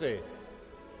perplexity.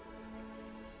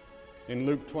 In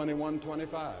Luke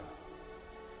 21:25.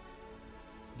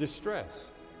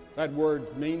 Distress. That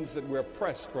word means that we're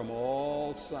pressed from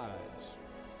all sides.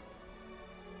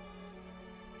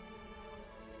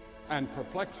 And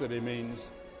perplexity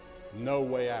means no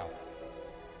way out.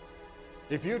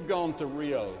 If you'd gone to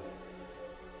Rio,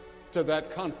 to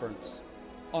that conference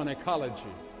on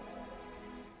ecology,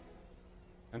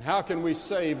 and how can we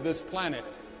save this planet,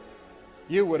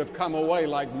 you would have come away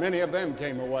like many of them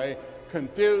came away,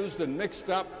 confused and mixed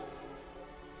up,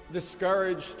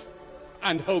 discouraged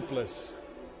and hopeless.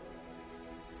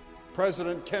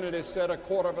 President Kennedy said a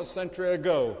quarter of a century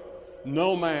ago,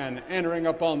 no man entering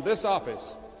upon this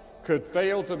office could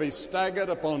fail to be staggered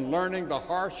upon learning the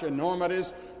harsh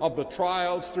enormities of the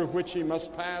trials through which he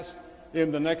must pass in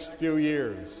the next few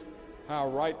years. How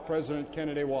right President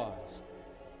Kennedy was.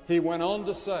 He went on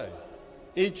to say,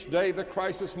 each day the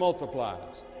crisis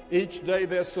multiplies. Each day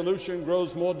their solution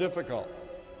grows more difficult.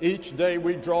 Each day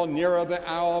we draw nearer the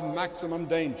hour of maximum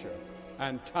danger,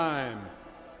 and time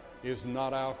is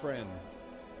not our friend.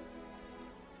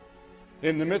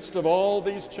 In the midst of all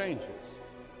these changes,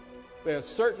 there are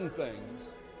certain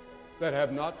things that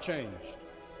have not changed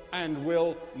and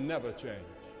will never change.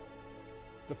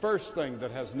 The first thing that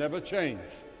has never changed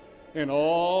in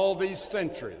all these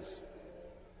centuries,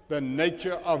 the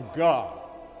nature of God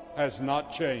has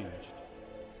not changed.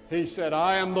 He said,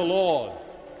 I am the Lord,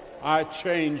 I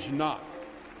change not.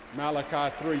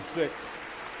 Malachi 3:6.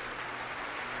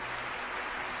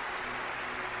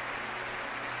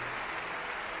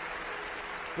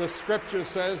 The scripture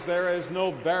says there is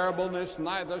no variableness,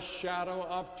 neither shadow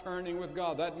of turning with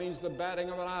God. That means the batting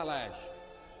of an eyelash.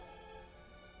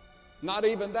 Not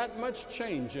even that much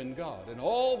change in God. In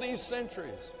all these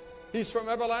centuries, He's from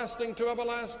everlasting to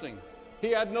everlasting.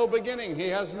 He had no beginning. He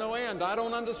has no end. I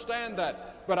don't understand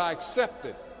that, but I accept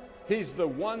it. He's the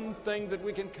one thing that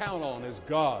we can count on is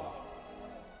God.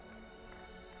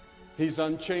 He's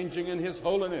unchanging in His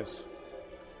holiness.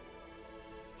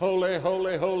 Holy,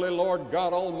 holy, holy Lord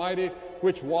God Almighty,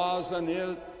 which was and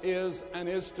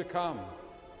is to come.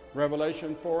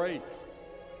 Revelation 4:8.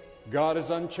 God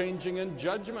is unchanging in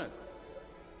judgment.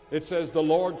 It says, the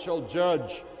Lord shall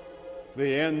judge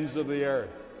the ends of the earth.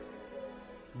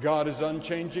 God is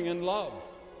unchanging in love.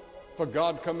 For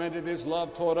God commended His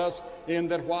love toward us in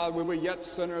that while we were yet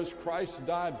sinners, Christ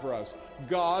died for us.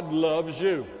 God loves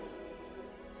you.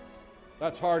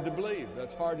 That's hard to believe.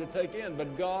 That's hard to take in.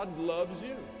 But God loves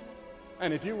you.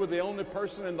 And if you were the only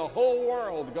person in the whole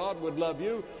world, God would love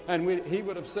you, and He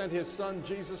would have sent His Son,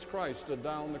 Jesus Christ, to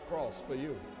die on the cross for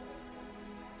you.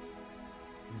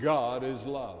 God is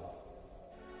love.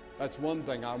 That's one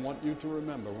thing I want you to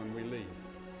remember when we leave,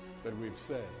 that we've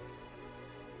said.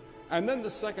 And then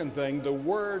the second thing, the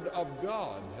Word of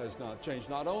God has not changed.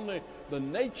 Not only the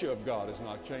nature of God has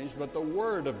not changed, but the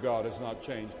Word of God has not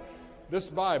changed. This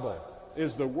Bible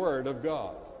is the Word of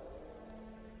God.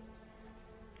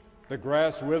 The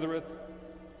grass withereth,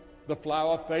 the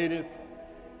flower fadeth,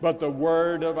 but the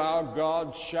Word of our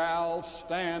God shall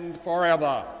stand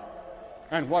forever.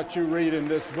 And what you read in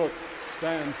this book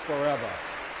stands forever.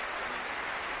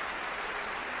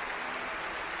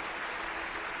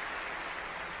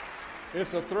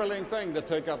 It's a thrilling thing to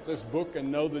take up this book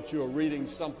and know that you're reading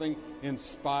something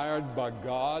inspired by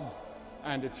God,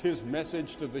 and it's His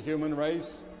message to the human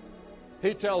race.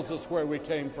 He tells us where we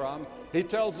came from. He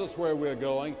tells us where we're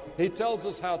going. He tells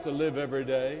us how to live every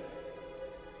day.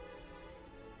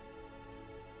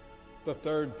 The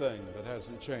third thing that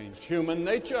hasn't changed, human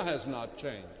nature has not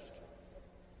changed.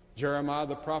 Jeremiah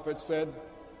the prophet said,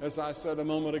 as I said a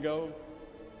moment ago,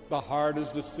 the heart is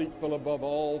deceitful above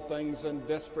all things and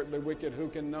desperately wicked. Who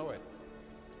can know it?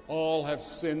 All have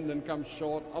sinned and come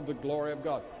short of the glory of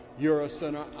God. You're a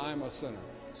sinner. I'm a sinner.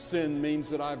 Sin means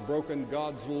that I've broken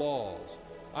God's laws.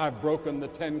 I've broken the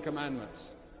 10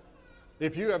 Commandments.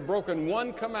 If you have broken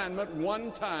one commandment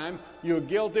one time, you're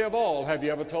guilty of all. Have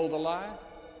you ever told a lie?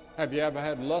 Have you ever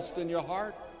had lust in your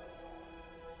heart?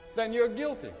 Then you're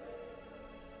guilty.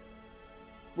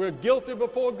 We're guilty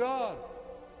before God.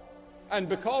 And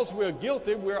because we're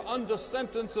guilty, we're under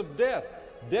sentence of death.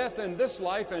 Death in this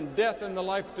life and death in the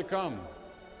life to come.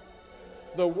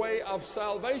 The way of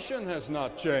salvation has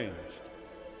not changed.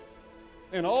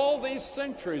 In all these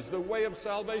centuries, the way of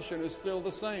salvation is still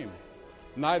the same.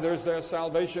 Neither is there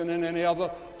salvation in any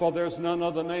other, for there's none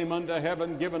other name under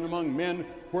heaven given among men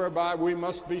whereby we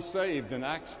must be saved, in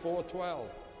Acts 4:12.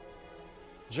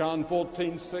 John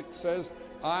 14:6 says,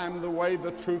 I am the way,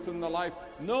 the truth, and the life.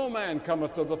 No man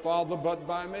cometh to the Father but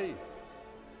by me.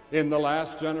 In the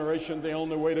last generation, the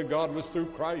only way to God was through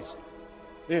Christ.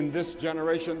 In this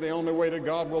generation, the only way to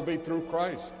God will be through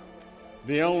Christ.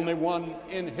 The only one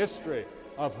in history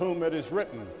of whom it is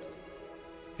written,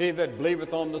 He that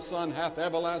believeth on the Son hath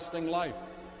everlasting life,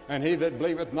 and he that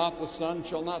believeth not the Son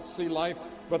shall not see life,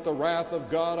 but the wrath of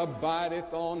God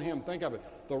abideth on him. Think of it.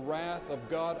 The wrath of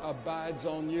God abides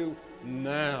on you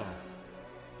now.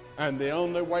 And the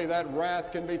only way that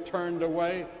wrath can be turned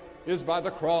away is by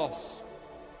the cross.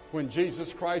 When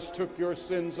Jesus Christ took your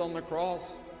sins on the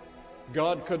cross,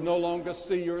 God could no longer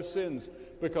see your sins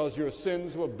because your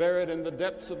sins were buried in the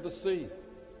depths of the sea.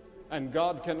 And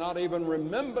God cannot even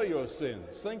remember your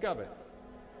sins. Think of it.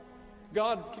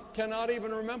 God cannot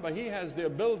even remember. He has the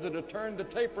ability to turn the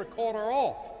tape recorder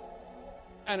off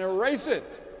and erase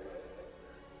it.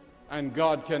 And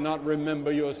God cannot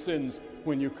remember your sins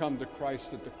when you come to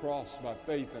Christ at the cross by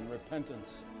faith and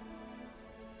repentance.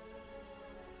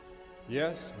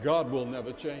 Yes, God will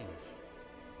never change.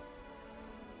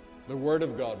 The Word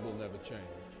of God will never change.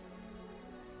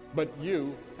 But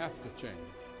you have to change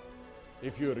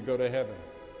if you are to go to heaven.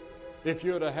 If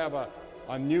you are to have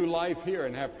a new life here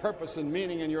and have purpose and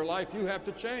meaning in your life, you have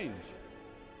to change.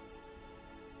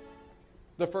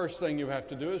 The first thing you have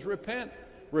to do is repent.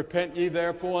 Repent ye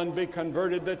therefore and be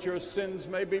converted that your sins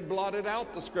may be blotted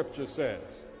out, the Scripture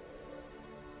says.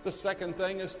 The second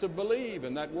thing is to believe,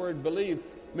 and that word believe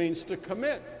means to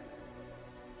commit.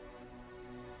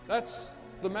 That's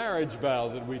the marriage vow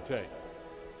that we take.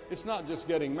 It's not just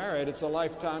getting married, it's a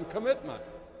lifetime commitment.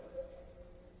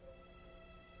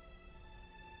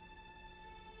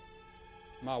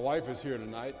 My wife is here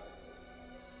tonight,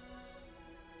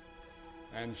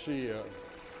 and she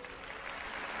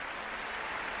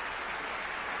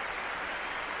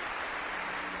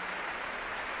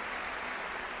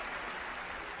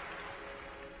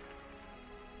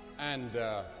And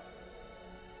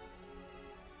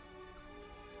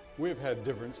we've had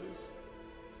differences,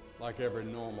 like every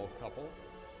normal couple.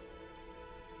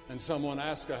 And someone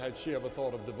asked her, had she ever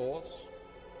thought of divorce?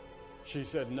 She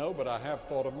said, no, but I have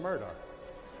thought of murder.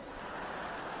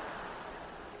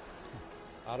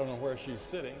 I don't know where she's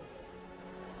sitting,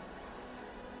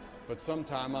 but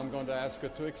sometime I'm going to ask her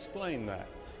to explain that.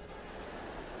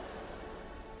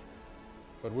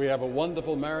 But we have a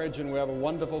wonderful marriage and we have a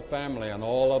wonderful family, and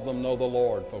all of them know the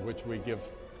Lord, for which we give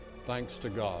thanks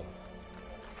to God.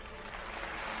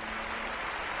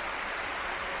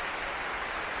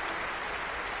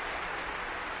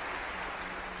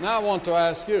 Now I want to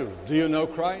ask you, do you know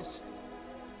Christ?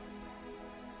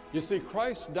 You see,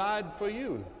 Christ died for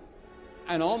you.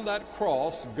 And on that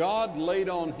cross, God laid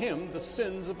on him the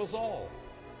sins of us all.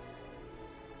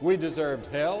 We deserved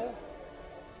hell.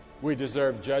 We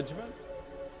deserved judgment.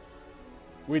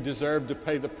 We deserved to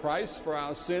pay the price for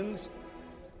our sins.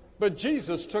 But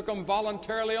Jesus took them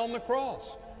voluntarily on the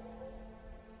cross.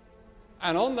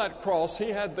 And on that cross, he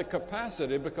had the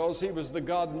capacity, because he was the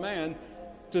God-man,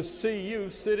 to see you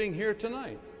sitting here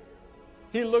tonight.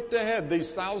 He looked ahead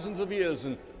these thousands of years,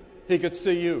 and he could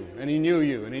see you, and he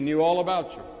knew all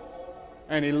about you,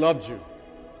 and he loved you,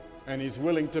 and he's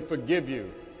willing to forgive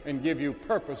you and give you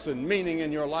purpose and meaning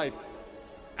in your life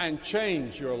and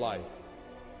change your life.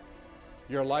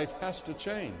 Your life has to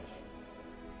change.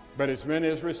 But as many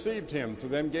as received him, to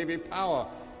them gave he power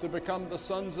to become the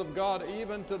sons of God,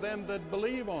 even to them that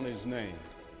believe on his name.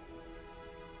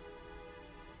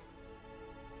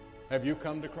 Have you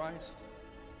come to Christ?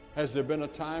 Has there been a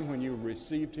time when you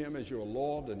received him as your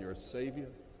Lord and your Savior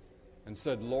and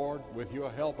said, Lord, with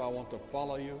your help, I want to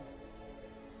follow you.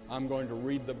 I'm going to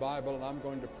read the Bible and I'm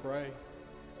going to pray,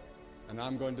 and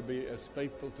I'm going to be as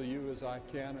faithful to you as I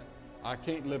can. I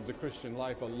can't live the Christian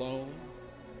life alone.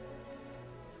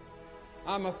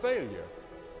 I'm a failure.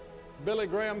 Billy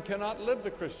Graham cannot live the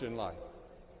Christian life.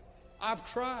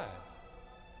 I've tried.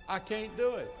 I can't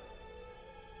do it.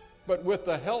 But with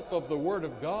the help of the Word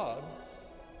of God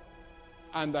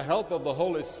and the help of the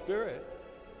Holy Spirit,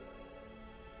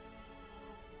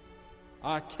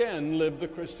 I can live the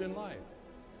Christian life.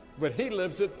 But he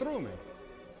lives it through me.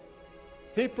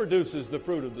 He produces the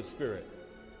fruit of the Spirit,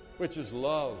 which is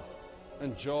love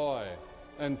and joy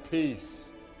and peace.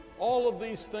 All of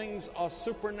these things are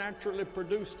supernaturally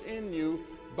produced in you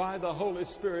by the Holy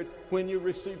Spirit when you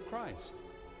receive Christ.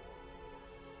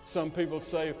 Some people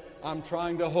say, I'm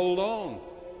trying to hold on.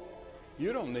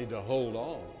 You don't need to hold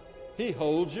on. He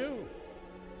holds you.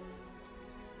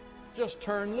 Just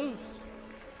turn loose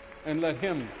and let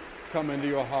him come into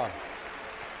your heart.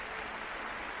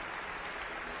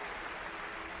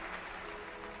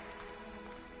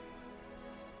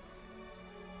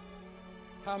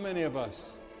 How many of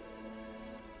us,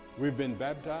 we've been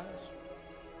baptized?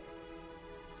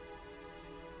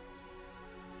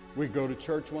 We go to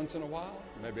church once in a while,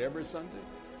 maybe every Sunday.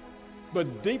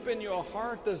 But deep in your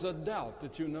heart, there's a doubt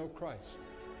that you know Christ.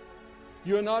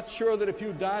 You're not sure that if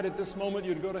you died at this moment,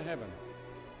 you'd go to heaven.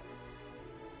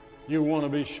 You want to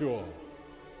be sure.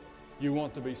 You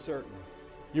want to be certain.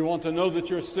 You want to know that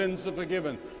your sins are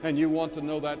forgiven, and you want to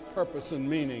know that purpose and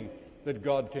meaning that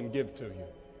God can give to you.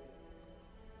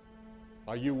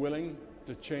 Are you willing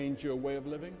to change your way of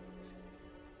living?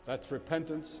 That's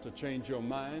repentance, to change your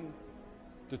mind,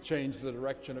 to change the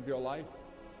direction of your life.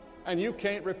 And you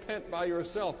can't repent by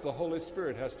yourself. The Holy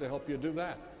Spirit has to help you do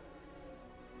that.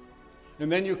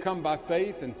 And then you come by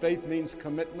faith, and faith means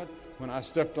commitment. When I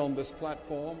stepped on this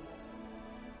platform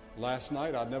last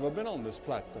night, I'd never been on this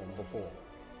platform before.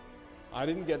 I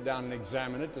didn't get down and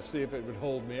examine it to see if it would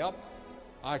hold me up.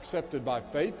 I accepted by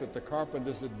faith that the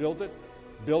carpenters that built it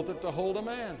to hold a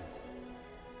man.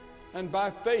 And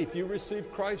by faith, you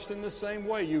receive Christ in the same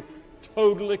way. You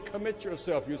totally commit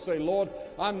yourself. You say, Lord,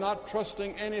 I'm not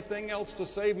trusting anything else to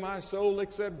save my soul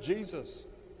except Jesus.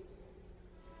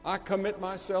 I commit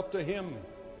myself to him.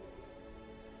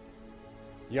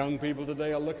 Young people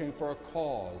today are looking for a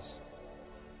cause.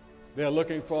 They're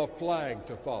looking for a flag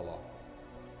to follow.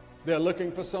 They're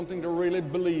looking for something to really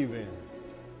believe in.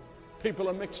 People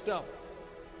are mixed up.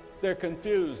 They're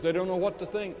confused. They don't know what to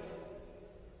think.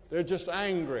 They're just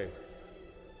angry.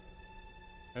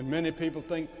 And many people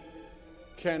think,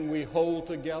 can we hold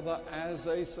together as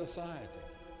a society?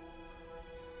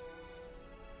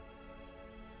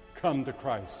 Come to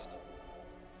Christ.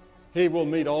 He will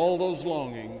meet all those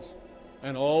longings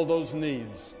and all those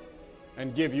needs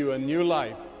and give you a new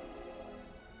life.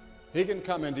 He can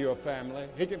come into your family.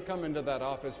 He can come into that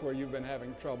office where you've been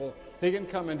having trouble. He can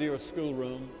come into your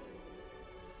schoolroom.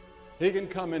 He can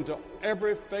come into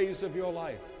every phase of your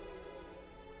life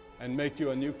and make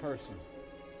you a new person.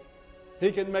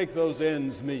 He can make those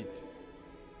ends meet.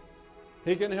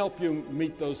 He can help you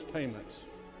meet those payments.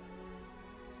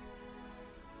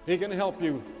 He can help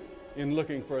you in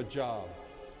looking for a job.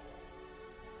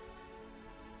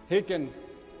 He can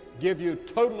give you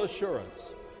total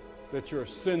assurance that your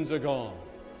sins are gone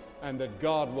and that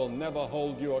God will never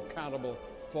hold you accountable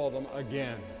for them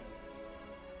again.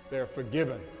 They're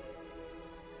forgiven.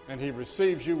 And He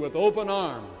receives you with open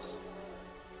arms.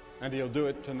 And He'll do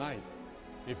it tonight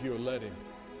if you'll let Him.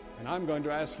 And I'm going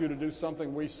to ask you to do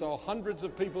something we saw hundreds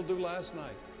of people do last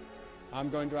night. I'm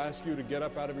going to ask you to get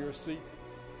up out of your seat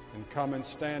and come and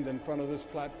stand in front of this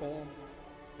platform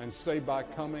and say by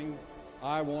coming,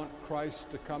 I want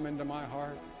Christ to come into my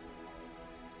heart.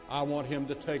 I want Him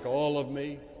to take all of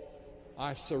me.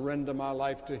 I surrender my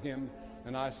life to Him,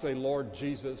 and I say, Lord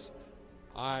Jesus,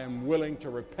 I am willing to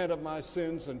repent of my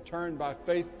sins and turn by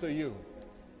faith to You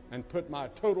and put my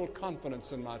total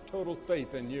confidence and my total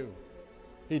faith in You.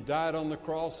 He died on the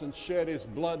cross and shed His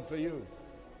blood for you.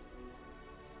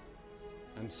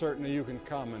 And certainly you can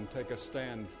come and take a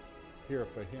stand here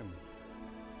for Him.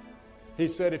 He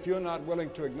said, if you're not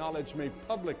willing to acknowledge me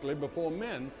publicly before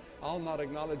men, I'll not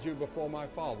acknowledge you before my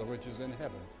Father, which is in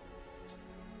heaven.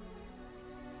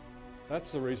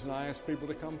 That's the reason I ask people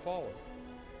to come forward.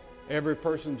 Every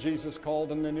person Jesus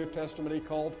called in the New Testament, He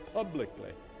called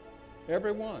publicly.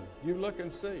 Every one. You look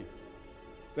and see.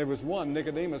 There was one,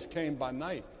 Nicodemus came by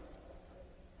night.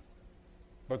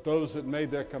 But those that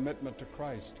made their commitment to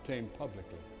Christ came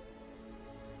publicly.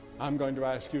 I'm going to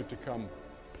ask you to come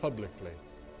publicly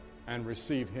and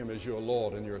receive Him as your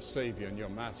Lord and your Savior and your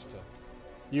Master.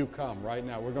 You come right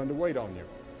now. We're going to wait on you.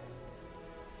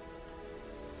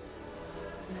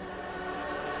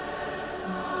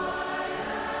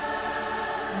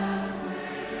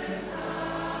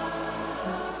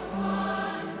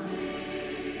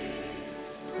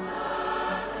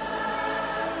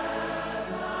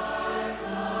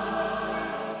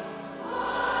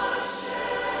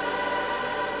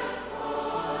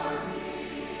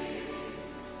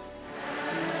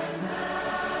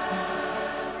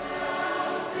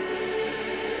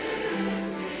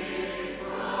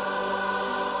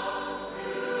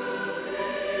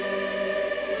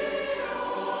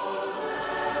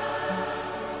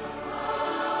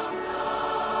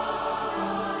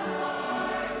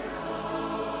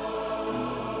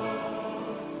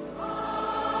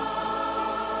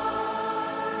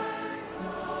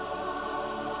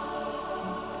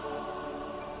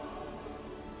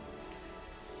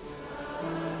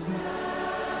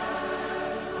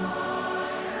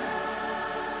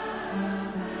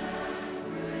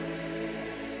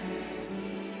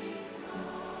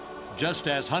 Just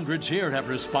as hundreds here have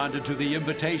responded to the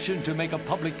invitation to make a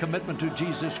public commitment to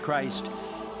Jesus Christ,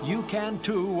 you can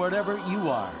too wherever you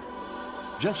are.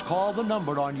 Just call the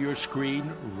number on your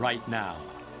screen right now.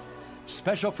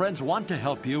 Special friends want to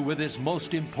help you with this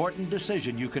most important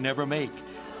decision you can ever make.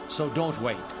 So don't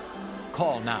wait.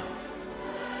 Call now.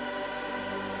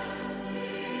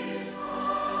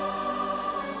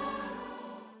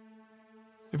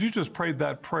 If you just prayed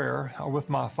that prayer with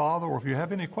my Father, or if you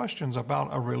have any questions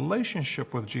about a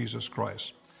relationship with Jesus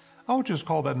Christ, I would just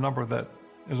call that number that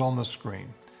is on the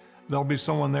screen. There'll be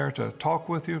someone there to talk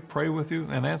with you, pray with you,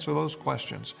 and answer those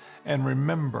questions. And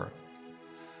remember,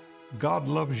 God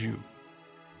loves you.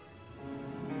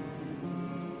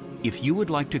 If you would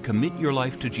like to commit your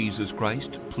life to Jesus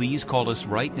Christ, please call us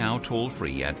right now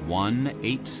toll-free at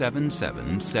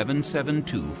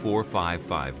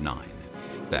 1-877-772-4559.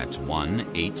 That's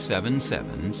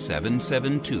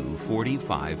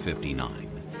 1-877-772-4559.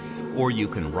 Or you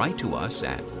can write to us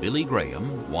at Billy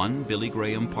Graham, 1 Billy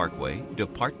Graham Parkway,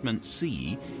 Department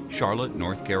C, Charlotte,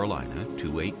 North Carolina,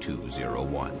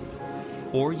 28201.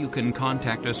 Or you can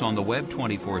contact us on the web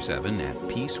 24/7 at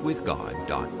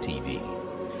peacewithgod.tv.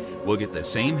 We'll get the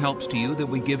same helps to you that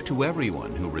we give to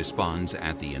everyone who responds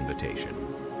at the invitation.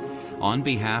 On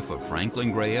behalf of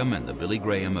Franklin Graham and the Billy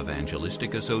Graham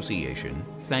Evangelistic Association,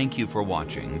 thank you for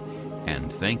watching,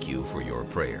 and thank you for your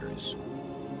prayers.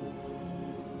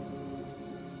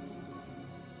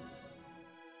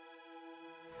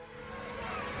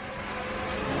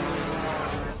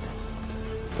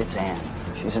 It's Anne.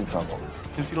 She's in trouble.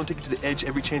 If you don't take it to the edge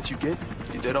every chance you get,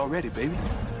 you're dead already, baby.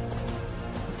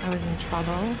 I was in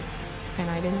trouble, and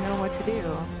I didn't know what to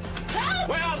do.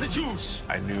 Where are the Jews?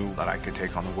 I knew that I could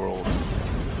take on the world.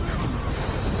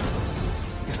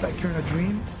 It's like you're in a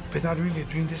dream, but not really a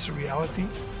dream. This is reality.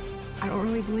 I don't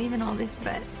really believe in all this,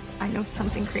 but I know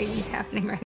something crazy is happening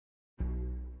right now.